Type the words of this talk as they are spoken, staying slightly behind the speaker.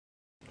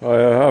I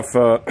have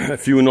a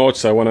few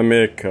notes I want to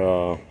make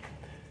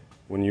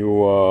when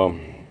you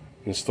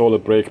install the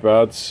brake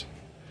pads.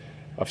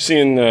 I've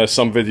seen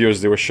some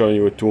videos they were showing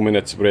you a 2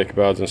 minutes brake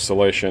pads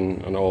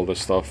installation and all this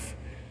stuff.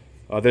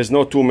 There's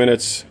no 2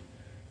 minutes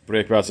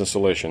brake pads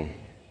installation.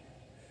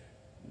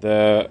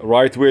 The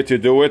right way to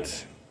do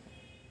it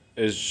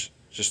is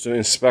just to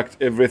inspect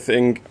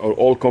everything, or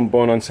all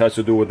components has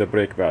to do with the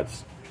brake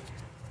pads.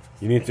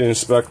 You need to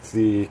inspect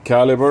the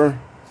caliper.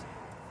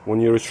 When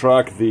you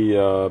retract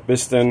the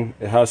piston,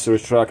 it has to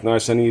retract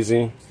nice and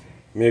easy.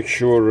 Make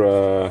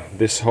sure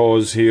this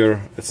hose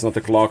here, it's not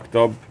clogged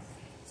up.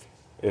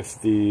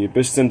 If the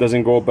piston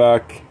doesn't go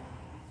back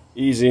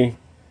easy,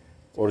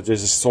 or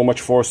there's so much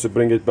force to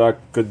bring it back,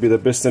 could be the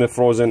piston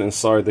frozen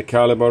inside the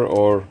caliper,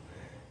 or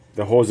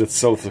the hose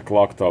itself is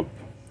clogged up.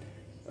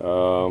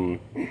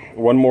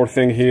 One more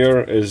thing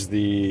here is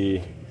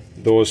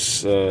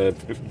those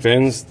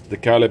pins, the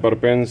caliper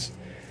pins.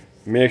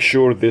 Make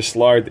sure they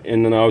slide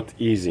in and out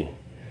easy,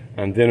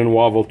 and they don't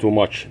wobble too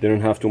much. They don't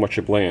have too much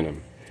play in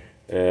them.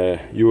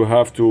 You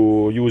have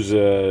to use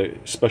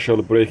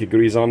special brake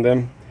grease on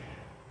them.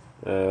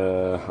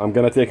 I'm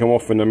gonna take them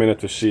off in a minute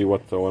to see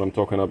what I'm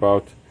talking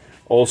about.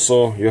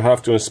 Also, you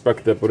have to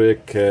inspect the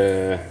brake,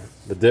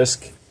 the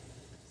disc.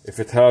 If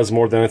it has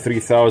more than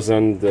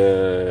 3,000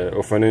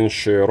 of an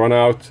inch run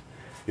out,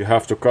 you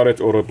have to cut it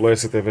or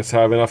replace it. If it's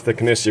have enough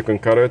thickness, you can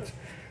cut it.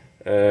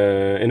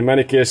 In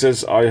many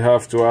cases, I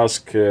have to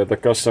ask the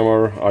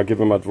customer. I give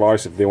them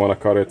advice if they want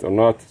to cut it or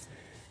not.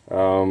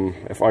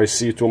 If I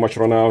see too much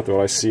run out,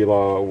 or I see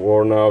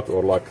worn out,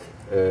 or like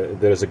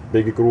there is a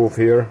big groove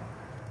here,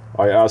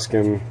 I ask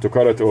him to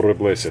cut it or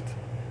replace it.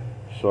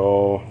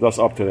 So that's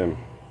up to them.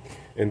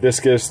 In this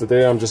case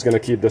today, I'm just going to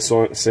keep the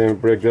same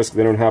brake disc.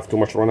 They don't have too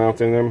much run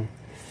out in them.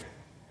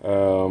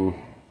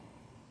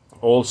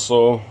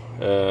 Also,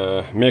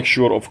 make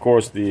sure, of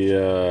course,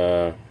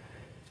 the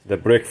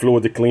brake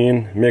fluid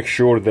clean. Make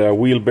sure the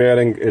wheel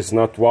bearing is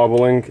not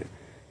wobbling.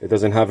 It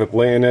doesn't have a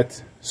play in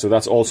it, so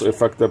that's also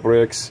affect the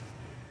brakes.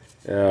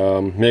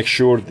 Make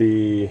sure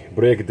the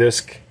brake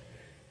disc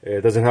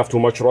doesn't have too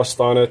much rust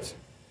on it.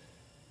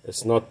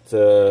 It's not.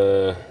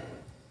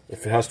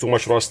 If it has too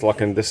much rust,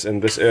 like in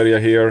this area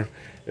here,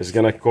 it's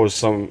gonna cause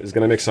some. It's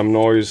gonna make some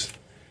noise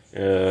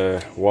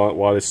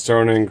while it's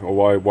turning,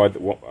 or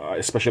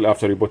especially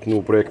after you put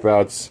new brake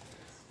pads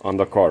on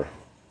the car.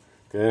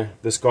 Okay,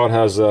 this car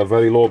has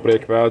very low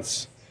brake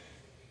pads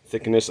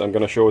thickness. I'm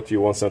gonna show it to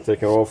you once I'm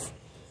taking off.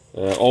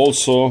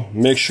 Also,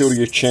 make sure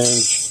you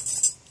change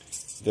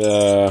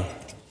the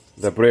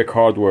brake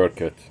hardware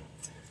kit.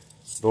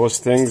 Those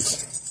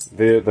things,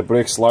 the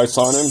brake slides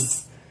on them,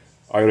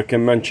 I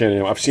recommend changing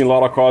them. I've seen a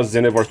lot of cars,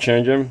 they never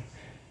change them.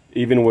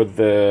 Even with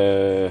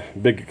the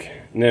big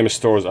name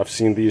stores, I've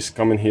seen these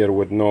coming here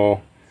with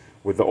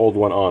the old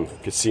one on. You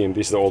can see them,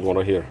 this is the old one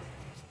right here.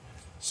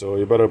 So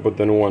you better put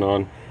the new one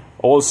on.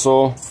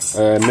 Also,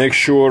 make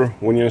sure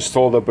when you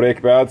install the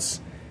brake pads,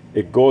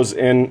 it goes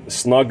in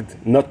snugged,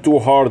 not too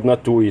hard,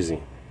 not too easy.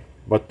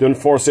 But don't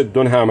force it,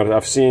 don't hammer it.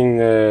 I've seen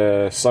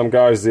some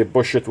guys, they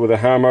push it with a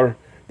hammer.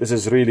 This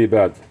is really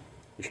bad.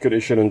 You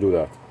shouldn't do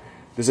that.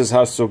 This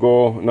has to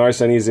go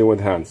nice and easy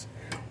with hands.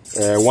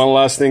 One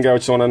last thing I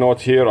just want to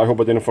note here, I hope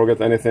I didn't forget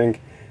anything.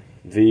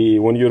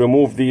 When you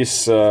remove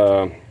these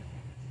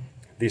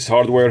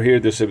hardware here,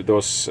 those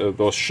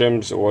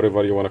shims, or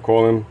whatever you want to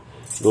call them,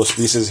 those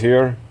pieces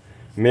here,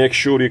 make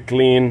sure you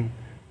clean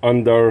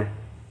under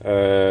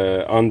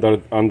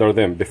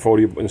them before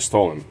you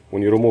install them.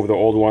 When you remove the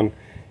old one,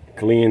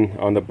 clean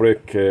on the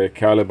brake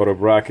caliper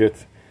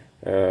bracket,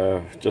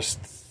 just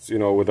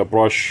with a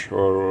brush,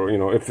 or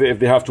if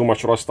they have too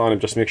much rust on them,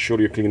 just make sure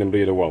you clean them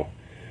really well.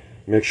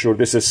 Make sure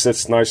this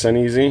sits nice and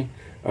easy,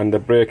 and the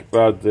brake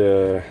pad,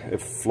 the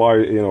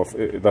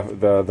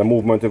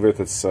movement of it,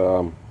 it's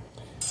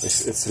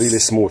really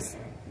smooth.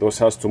 Those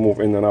has to move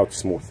in and out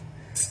smooth.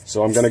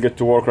 So I'm gonna get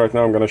to work right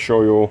now. I'm gonna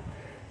show you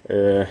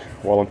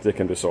while I'm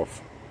taking this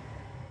off.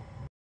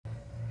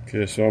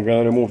 Okay, so I'm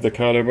gonna remove the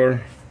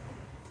caliper.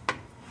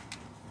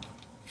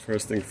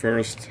 First thing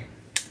first.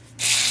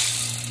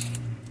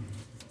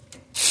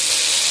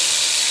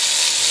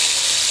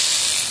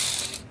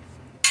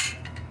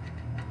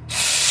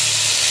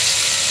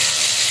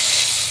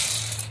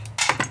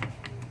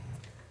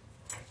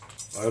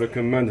 I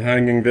recommend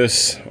hanging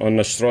this on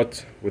the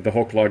strut with the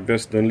hook like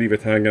this. Don't leave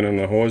it hanging on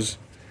the hose.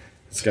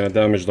 It's gonna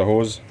damage the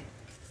hose.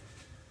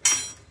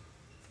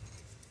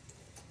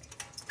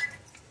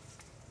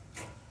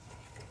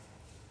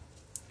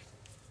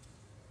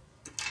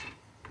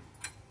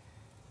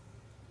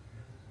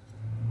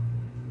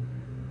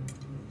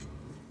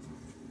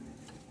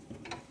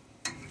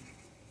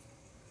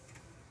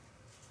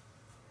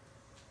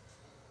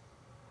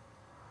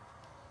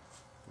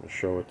 I'll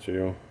show it to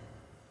you.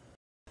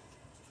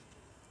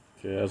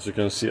 Okay, as you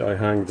can see, I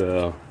hang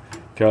the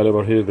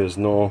caliper here. There's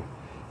no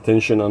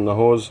tension on the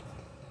hose.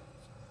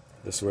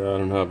 This way I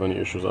don't have any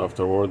issues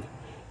afterward.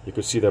 You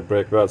can see the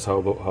brake pads,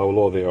 how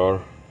low they are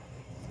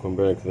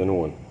compared to the new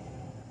one.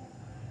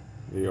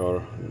 They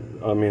are,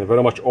 I mean,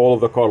 very much all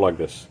of the car like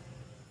this.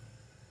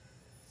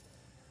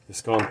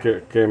 This car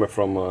came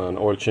from an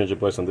oil change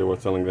place, and they were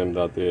telling them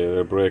that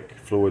their brake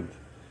fluid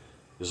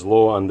is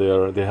low and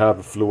they have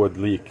a fluid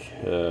leak.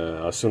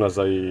 As soon as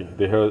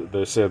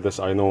they said this,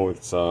 I know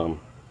it's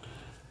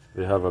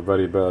they have a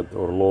very bad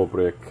or low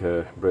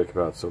brake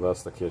pad. So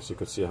that's the case. You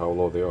could see how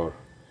low they are.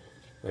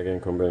 Again,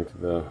 comparing to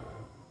the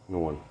new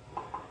one.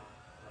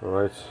 All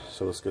right,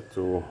 so let's get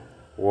to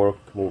work.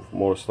 Move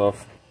more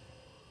stuff.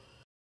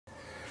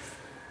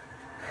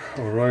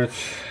 All right.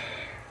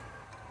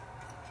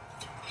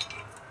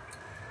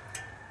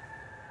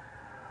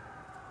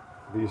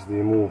 These they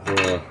move.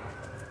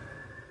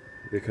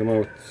 They come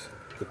out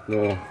with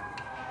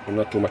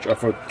not too much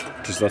effort.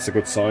 Just that's a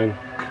good sign.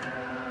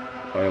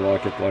 I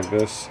like it like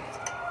this.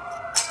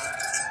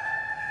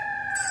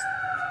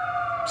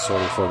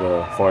 Sorry for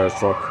the fire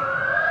truck.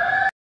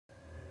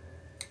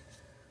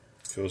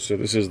 So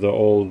this is the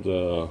old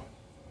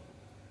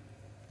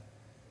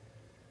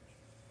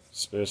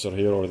spacer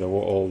here, or the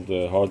old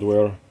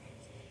hardware.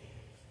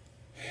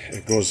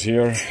 It goes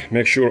here.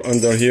 Make sure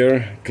under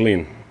here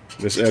clean.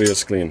 This area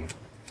is clean.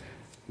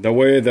 The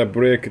way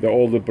the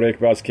old brake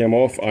pads came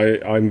off,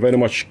 I'm very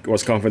much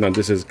was confident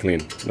this is clean.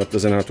 That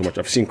doesn't have too much.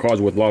 I've seen cars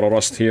with a lot of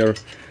rust here,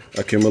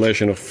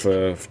 accumulation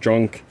of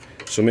junk.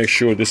 So make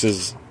sure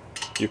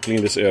you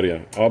clean this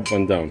area up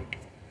and down.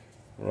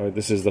 All right,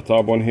 this is the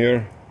top one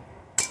here.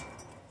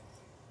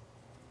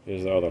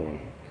 Here's the other one.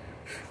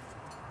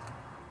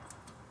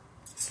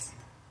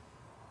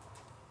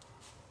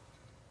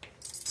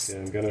 Okay,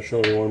 I'm gonna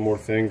show you one more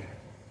thing.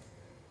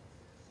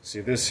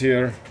 See this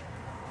here?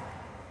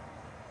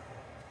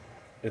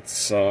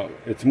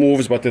 It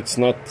moves, but it's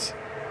not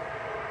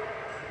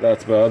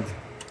that bad.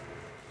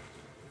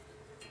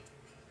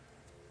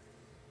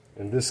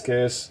 In this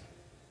case,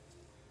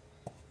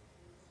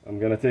 I'm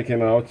gonna take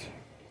him out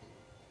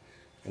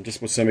and just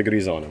put some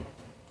grease on him.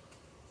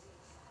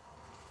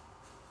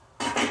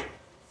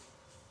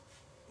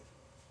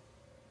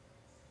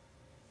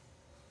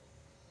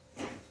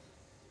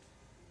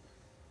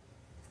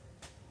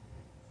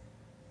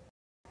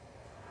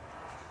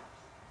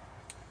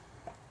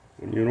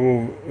 When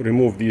you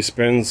remove these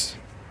pins,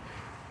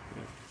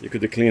 you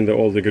could clean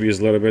all the grease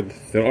a little bit.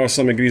 There are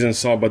some grease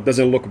inside, but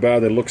doesn't look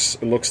bad. It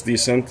looks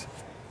decent.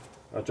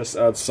 I just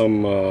add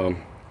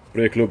some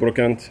brake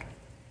lubricant.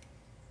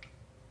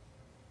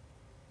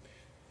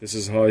 This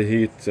is high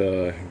heat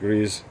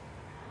grease.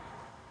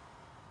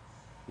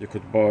 You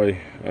could buy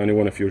any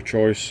one of your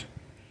choice.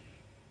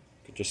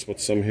 You could just put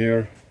some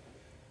here,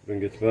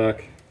 bring it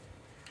back.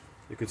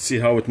 You could see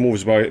how it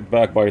moves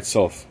back by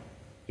itself.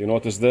 You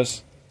notice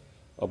this?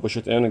 I'll push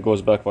it in, it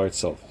goes back by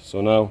itself. So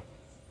now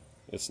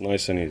it's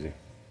nice and easy.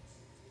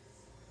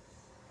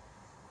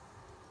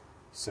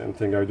 Same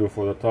thing I do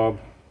for the top.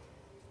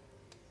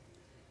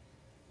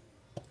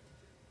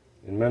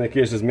 In many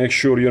cases, make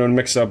sure you don't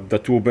mix up the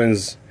two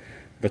pins.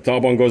 The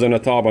top one goes in the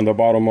top and the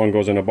bottom one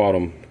goes in the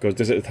bottom,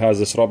 because it has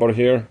this rubber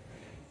here.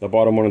 The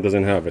bottom one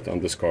doesn't have it on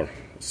this car.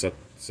 It's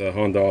a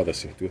Honda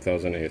Odyssey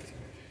 2008.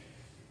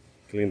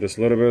 Clean this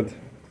a little bit.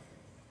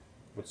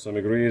 Put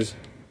some grease.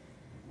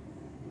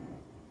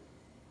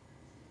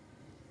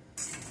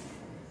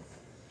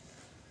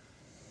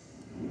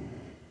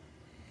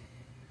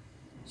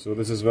 So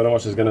this is very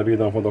much is gonna be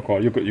done for the car.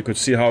 You could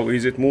see how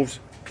easy it moves.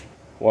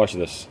 Watch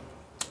this.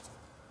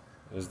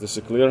 Is this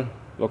clear?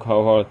 Look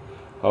how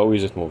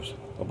easy it moves.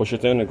 I push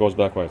it in, it goes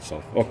back by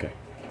itself. Okay.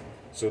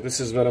 So this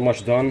is very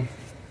much done.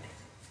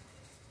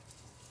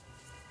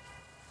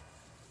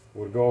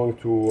 We're going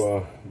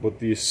to put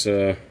this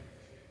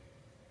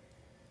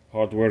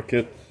hardware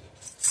kit.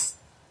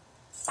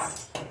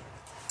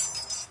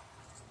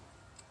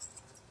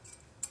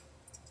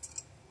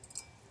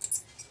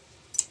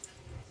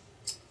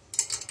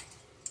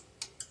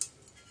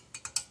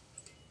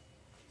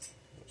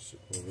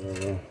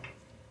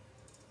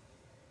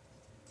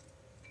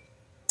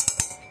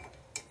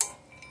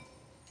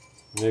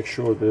 Make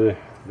sure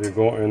they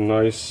go in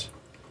nice,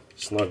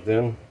 snugged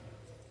in.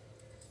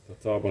 The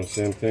top one,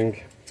 same thing.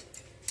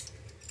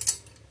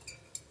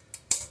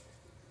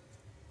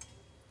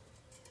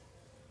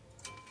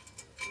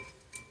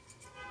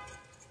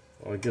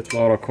 I get a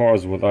lot of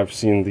cars what I've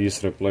seen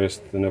these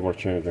replaced, they never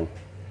change them.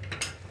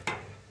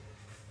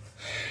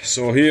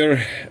 So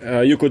here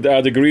you could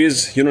add the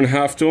grease. You don't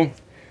have to.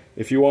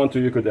 If you want to,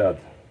 you could add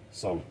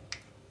some.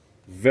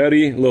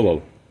 Very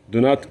little. Do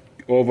not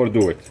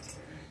overdo it.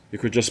 You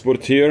could just put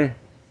it here.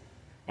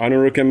 I don't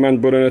recommend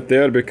putting it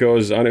there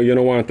because you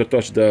don't want it to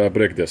touch the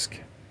brake disc.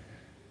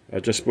 I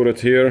just put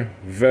it here.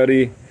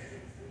 Very,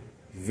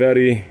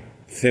 very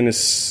thin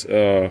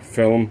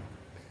film.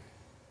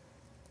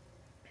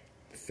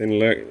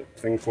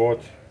 Thin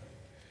coat.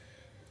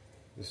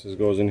 This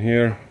goes in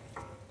here.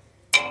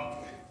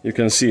 You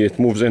can see it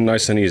moves in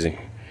nice and easy.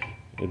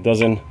 It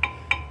doesn't.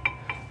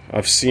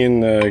 I've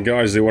seen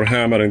guys, they were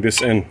hammering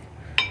this in.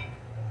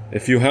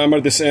 If you hammer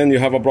this in, you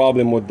have a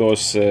problem with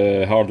those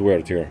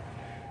hardware here.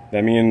 I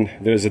mean,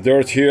 there's a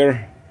dirt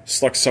here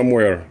stuck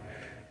somewhere,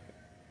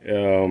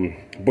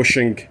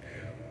 pushing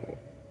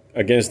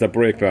against the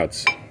brake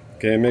pads.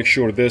 Okay, make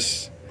sure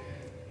this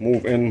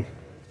move in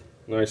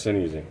Nice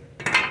and easy.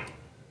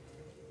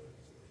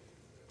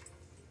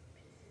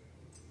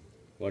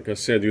 Like I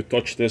said, you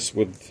touch this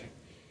with,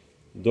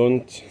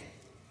 don't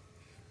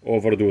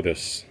overdo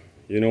this.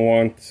 You don't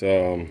want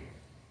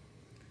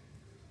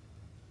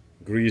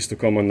grease to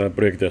come on the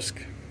brake disc.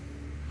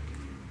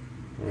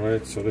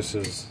 Alright, so this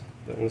is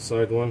the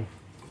inside one.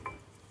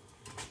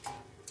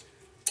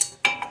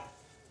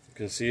 You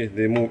can see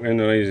they move in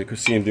and easy. You can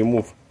see them, they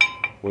move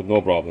with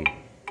no problem.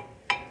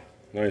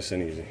 Nice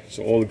and easy.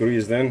 So all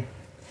greased in.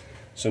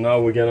 So now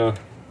we're gonna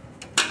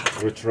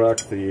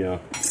retract the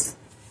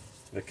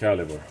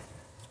caliper.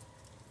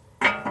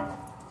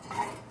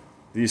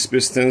 These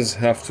pistons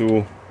have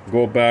to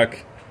go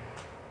back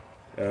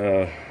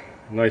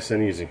nice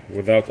and easy,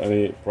 without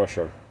any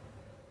pressure.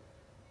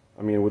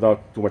 I mean,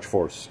 without too much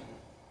force.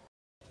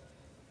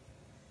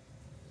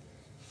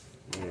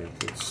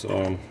 Right, let's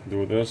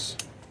do this.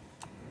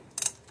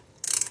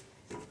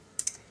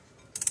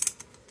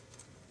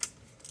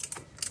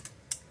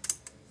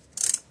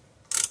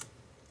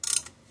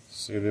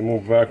 See, they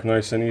move back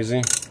nice and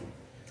easy.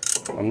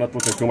 I'm not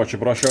putting too much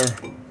pressure.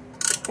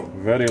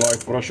 Very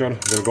light pressure.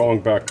 They're going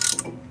back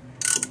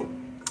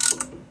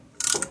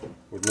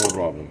with no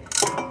problem.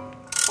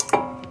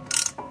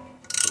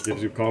 It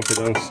gives you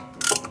confidence.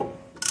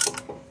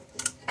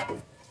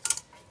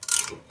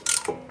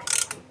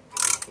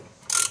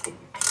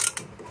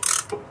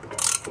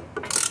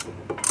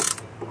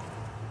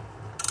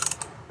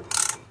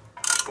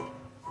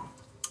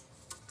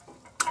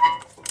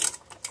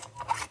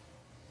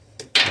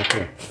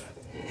 Okay,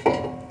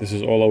 this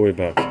is all the way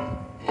back.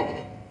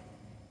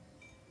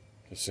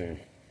 The same.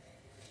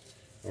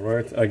 All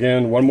right,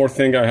 again, one more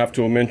thing I have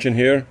to mention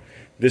here.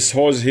 This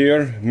hose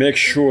here, make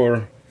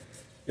sure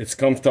it's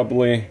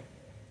comfortably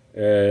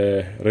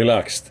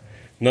relaxed,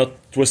 not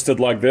twisted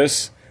like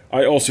this.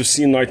 I also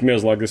seen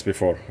nightmares like this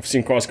before. I've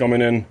seen cars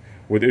coming in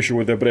with issue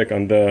with the brake,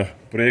 and the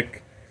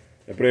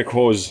brake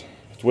hose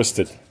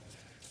twisted,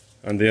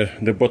 and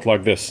they're put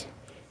like this.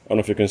 I don't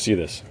know if you can see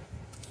this.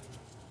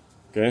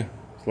 Okay,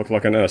 it looks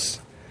like an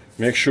S.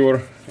 Make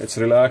sure it's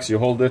relaxed. You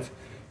hold it.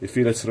 You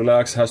feel it's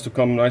relaxed. Has to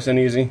come nice and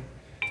easy.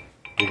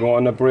 You go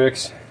on the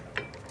brakes.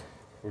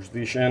 Push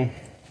these in.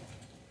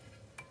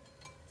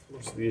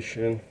 Push these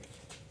in.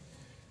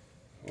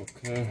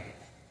 Okay.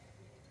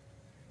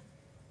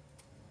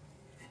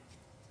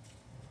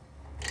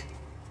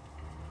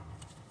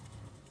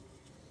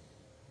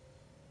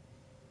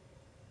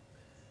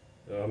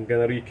 I'm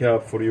gonna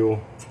recap for you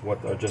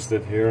what I just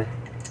did here.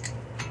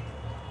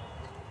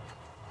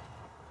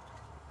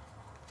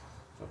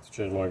 I have to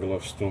change my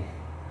gloves too.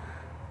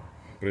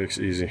 Brakes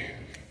easy.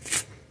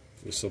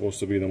 It's supposed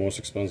to be the most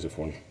expensive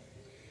one.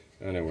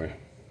 Anyway.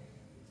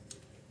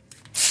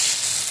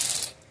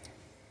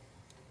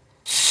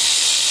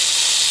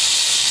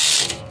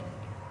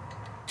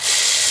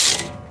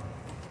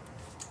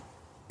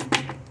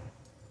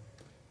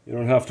 You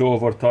don't have to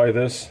over tie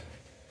this.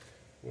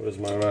 Where is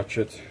my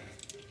ratchet?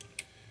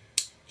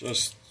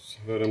 Just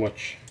very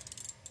much,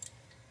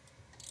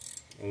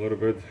 a little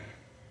bit.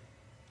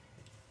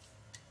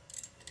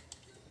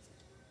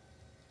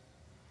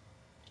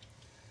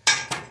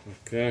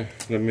 Okay,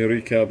 let me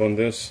recap on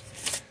this.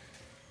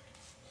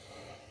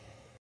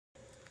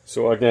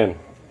 So again,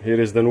 here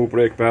is the new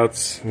brake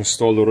pads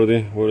installed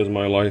already. Where is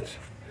my light?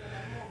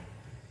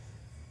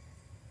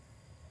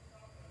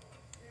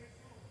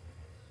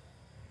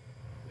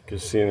 You can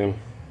see them.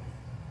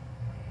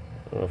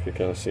 I don't know if you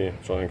can see. I'm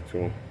trying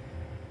to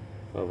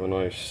have a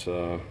nice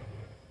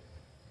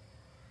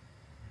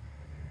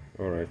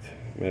alright,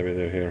 maybe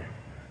they're here.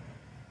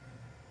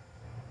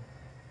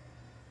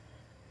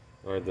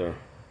 Right there.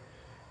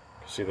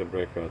 See the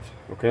brake pad.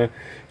 Okay,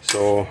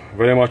 so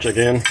very much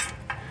again,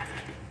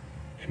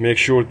 make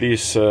sure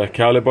these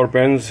caliper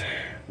pins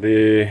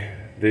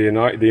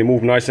they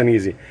move nice and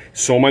easy.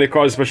 So many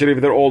cars, especially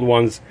if they're old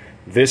ones,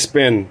 this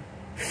pin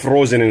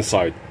frozen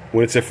inside.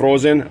 When it's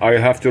frozen, I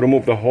have to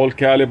remove the whole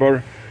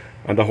caliper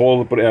and the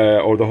whole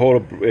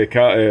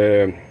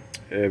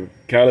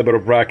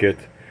caliper bracket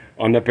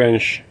on the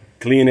bench,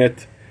 clean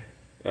it,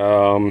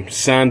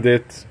 sand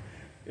it,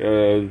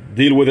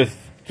 deal with it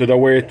to the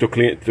way to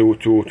clean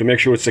to make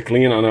sure it's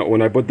clean. And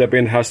when I put the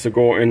pin, it has to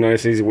go in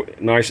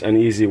nice and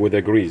easy with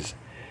the grease.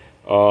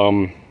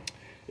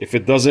 If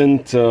it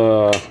doesn't,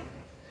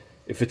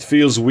 if it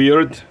feels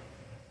weird,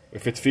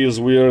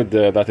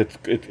 that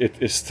it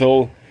is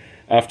still,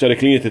 after I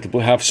clean it, it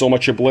will have so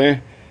much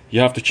play. You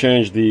have to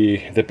change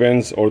the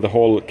pins or the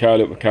whole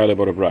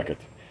caliper bracket.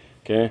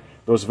 Okay,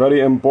 those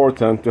very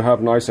important to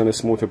have nice and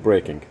smooth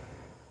braking.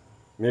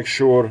 Make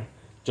sure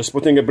just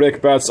putting a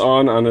brake pads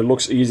on and it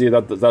looks easy,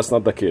 that's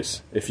not the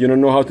case. If you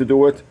don't know how to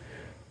do it,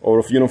 or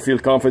if you don't feel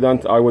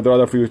confident, I would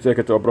rather for you to take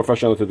it to a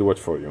professional to do it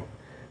for you.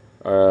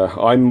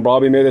 I'm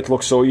probably made it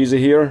look so easy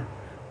here,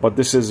 but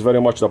this is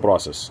very much the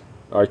process.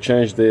 I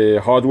changed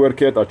the hardware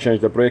kit, I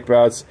changed the brake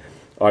pads,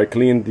 I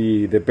cleaned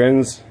the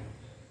pins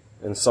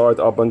inside,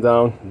 up and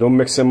down. Don't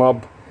mix them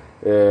up.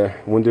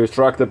 When you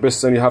retract the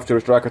piston, you have to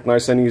retract it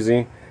nice and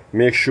easy.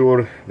 Make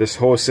sure this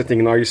hose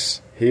sitting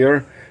nice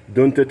here.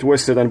 Don't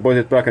twist it and put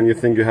it back and you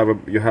think you have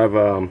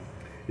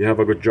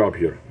a good job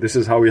here. This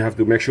is how you have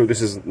to make sure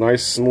this is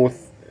nice, smooth,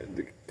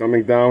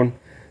 coming down.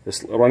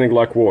 It's running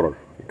like water.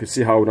 You can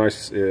see how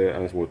nice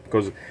and smooth,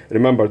 because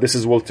remember,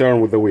 this will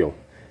turn with the wheel.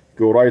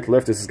 Go right,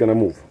 left, this is gonna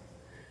move.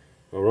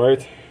 All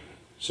right,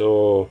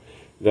 so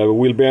the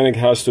wheel bearing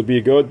has to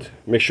be good.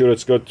 Make sure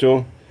it's good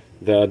too.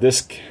 The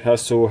disc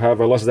has to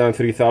have a less than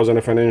 3,000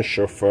 of an inch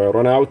of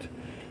run out,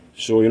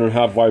 so you don't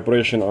have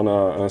vibration on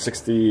a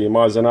 60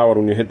 miles an hour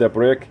when you hit the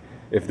brake.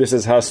 If this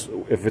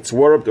if it's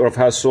warped, or if it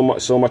has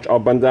so much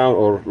up and down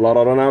or a lot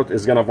of run out,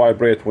 it's gonna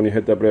vibrate when you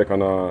hit the brake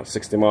on a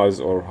 60 miles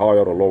or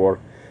higher or lower,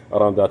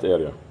 around that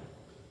area.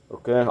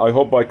 Okay, I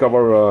hope I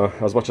cover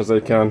as much as I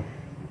can.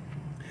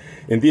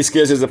 In these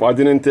cases, if I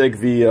didn't take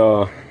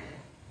the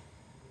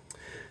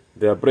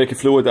brake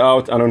fluid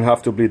out, I don't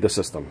have to bleed the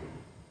system.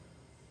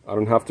 I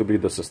don't have to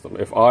bleed the system.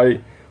 If I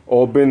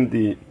open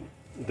the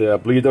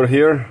bleeder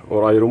here,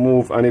 or I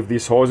remove any of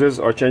these hoses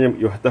or change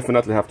them, you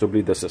definitely have to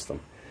bleed the system.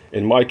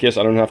 In my case,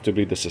 I don't have to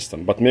bleed the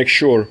system. But make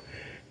sure,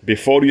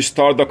 before you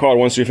start the car,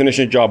 once you finish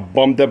the job,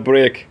 bump the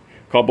brake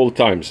a couple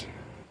times.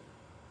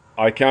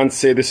 I can't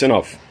say this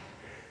enough.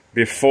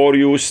 Before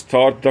you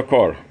start the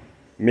car,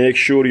 make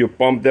sure you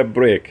pump the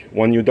brake.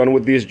 When you're done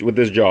with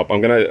this job,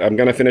 I'm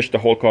gonna finish the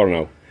whole car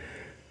now.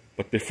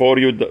 But before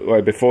you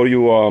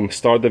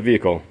start the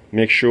vehicle,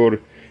 make sure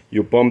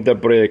you pump the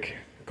brake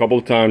a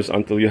couple times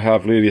until you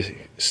have really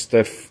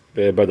stiff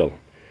pedal.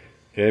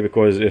 Okay,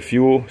 because if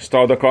you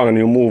start the car and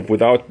you move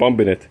without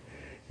pumping it,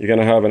 you're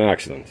gonna have an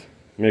accident.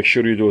 Make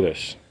sure you do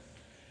this.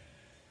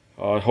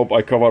 I hope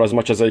I cover as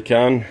much as I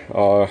can.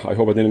 I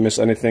hope I didn't miss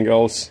anything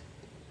else.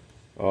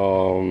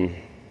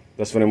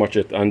 That's very much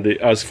it. And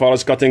as far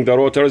as cutting the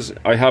rotors,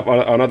 I have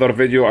another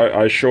video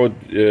I showed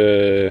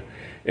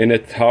in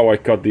it how I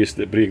cut these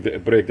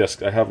brake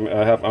discs. I have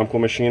Amco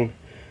machine.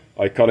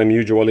 I cut them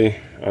usually,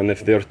 and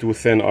if they're too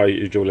thin, I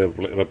usually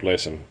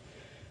replace them.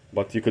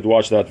 But you could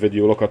watch that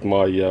video. Look at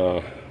my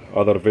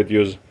other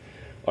videos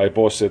I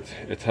posted.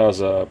 It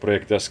has a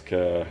brake disc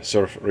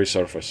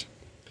resurface.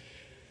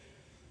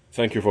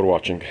 Thank you for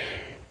watching.